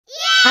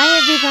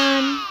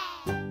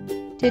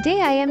everyone!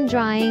 Today I am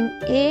drawing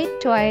 8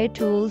 toy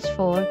tools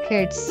for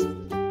kids.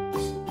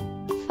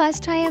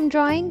 First I am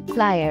drawing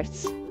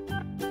pliers.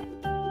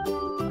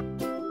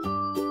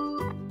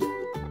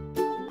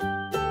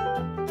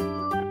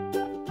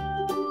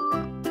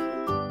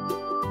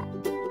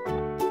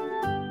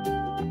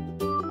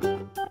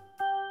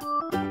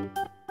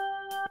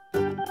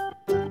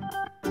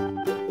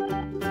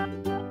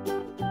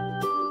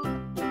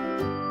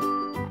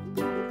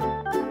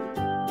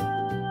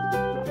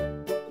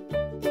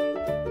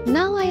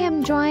 Now I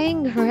am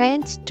drawing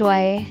wrench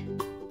toy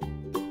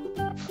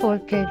for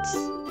kids.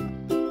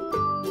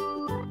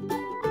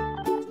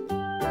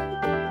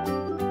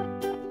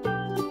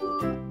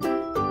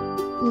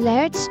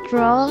 Let's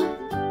draw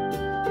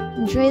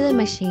drill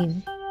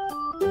machine.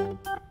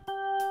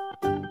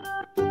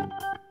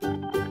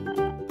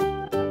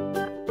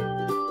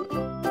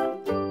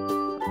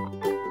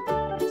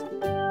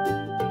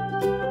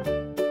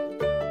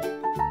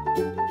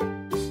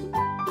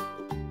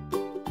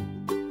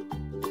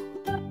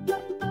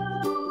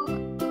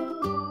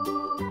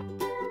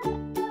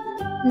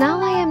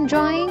 Now I am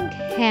drawing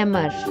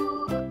hammer.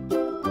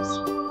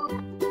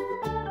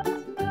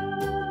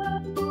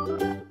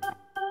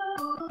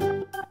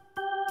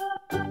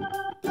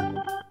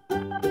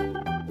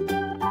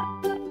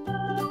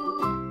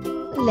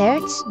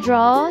 Let's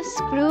draw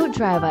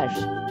screwdriver.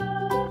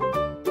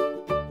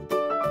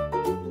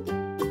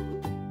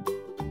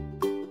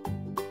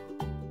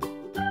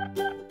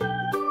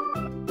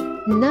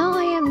 Now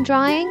I am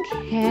drawing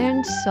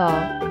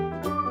handsaw.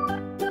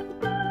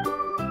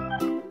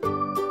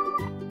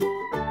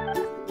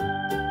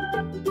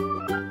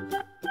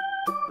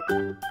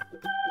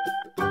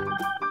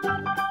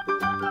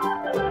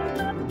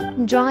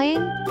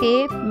 Drawing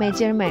tape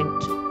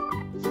measurement.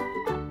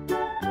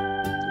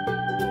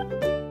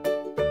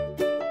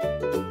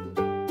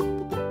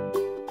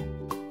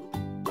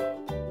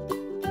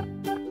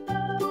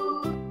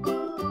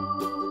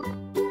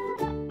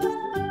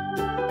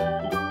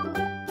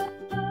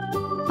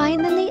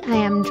 Finally, I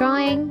am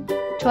drawing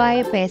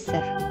toy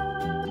pacer.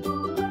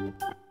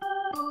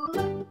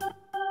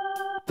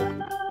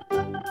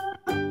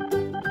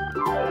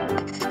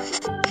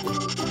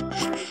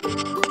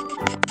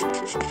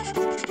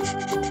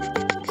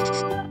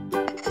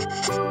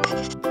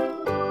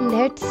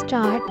 Let's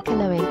start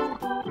coloring.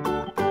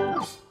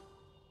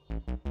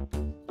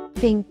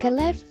 Pink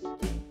color.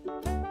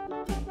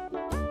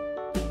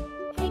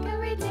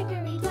 Hickory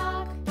dickory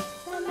dock,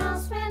 the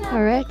mouse ran up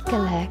Red the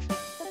color. clock.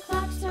 The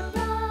clock struck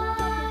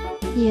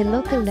one.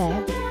 Yellow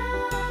color.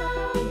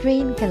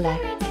 Green color.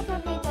 Hickory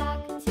dickory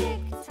dock,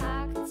 tick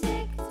tock,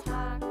 tick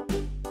tock.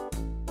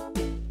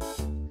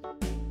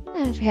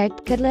 Red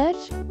color.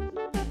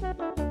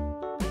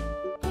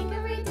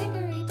 Hickory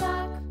dickory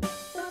dock,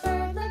 the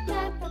bird looked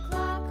at the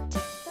clock.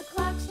 The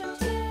clock struck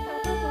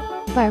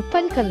two.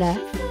 Purple color.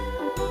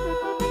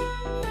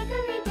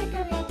 Hickory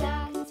dickory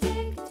dock,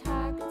 tick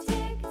tock,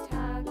 tick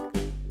tock.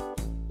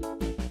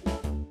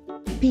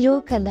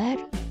 Blue color.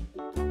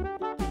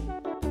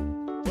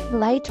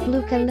 Light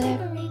blue color.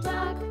 Hickory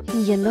dock,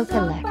 Yellow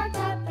color. barked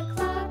at the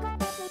clock.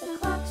 The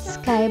clock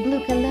struck Sky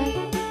blue color.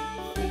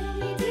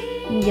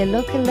 fiddly-dee.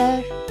 Yellow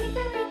color.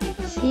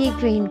 Sea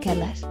green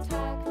color.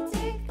 Tock,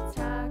 tick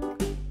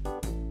tock.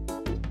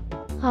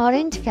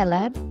 Orange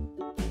color.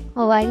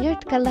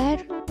 Violet color.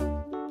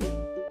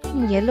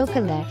 Yellow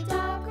color.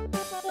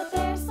 The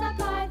bear sat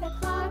by the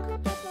clock.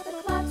 The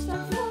clock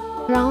struck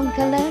four. Brown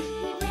color. He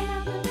ran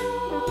out the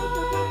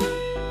door.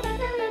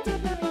 Hickory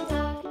dickory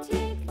dock,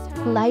 tick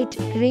tock. Light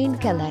green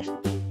color.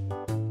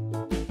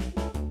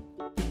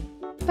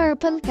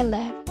 Purple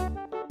color.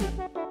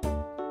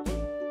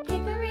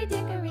 Hickory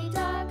dickory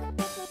dock.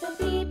 The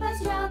bee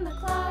buzzed round the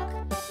clock.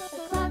 The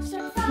clock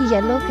struck five.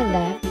 Yellow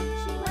color.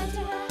 She went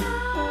to her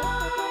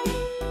hive.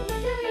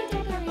 Hickory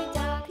dickory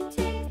dock,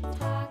 tick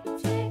tock,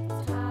 tick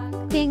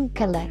tock. Pink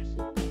color.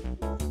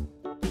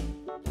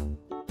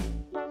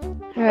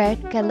 Red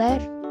color.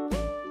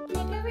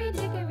 Hickory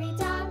dickory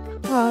dock.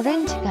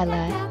 Orange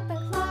color. At the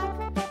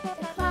clock.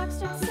 The clock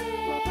struck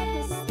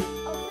six.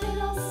 Oh,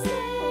 fiddle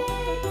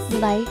six.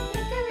 Light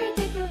Hickory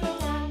dickory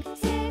dock,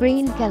 tick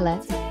green tock, color.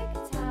 tick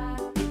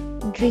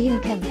tock. Green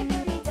color.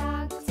 Hickory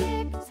dock,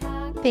 tick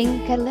tock,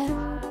 Pink tick color.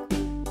 tock.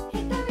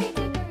 Hickory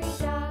dickory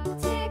dock,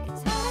 tick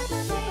tock,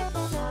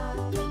 tick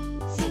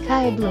tock.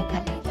 Sky blue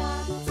color.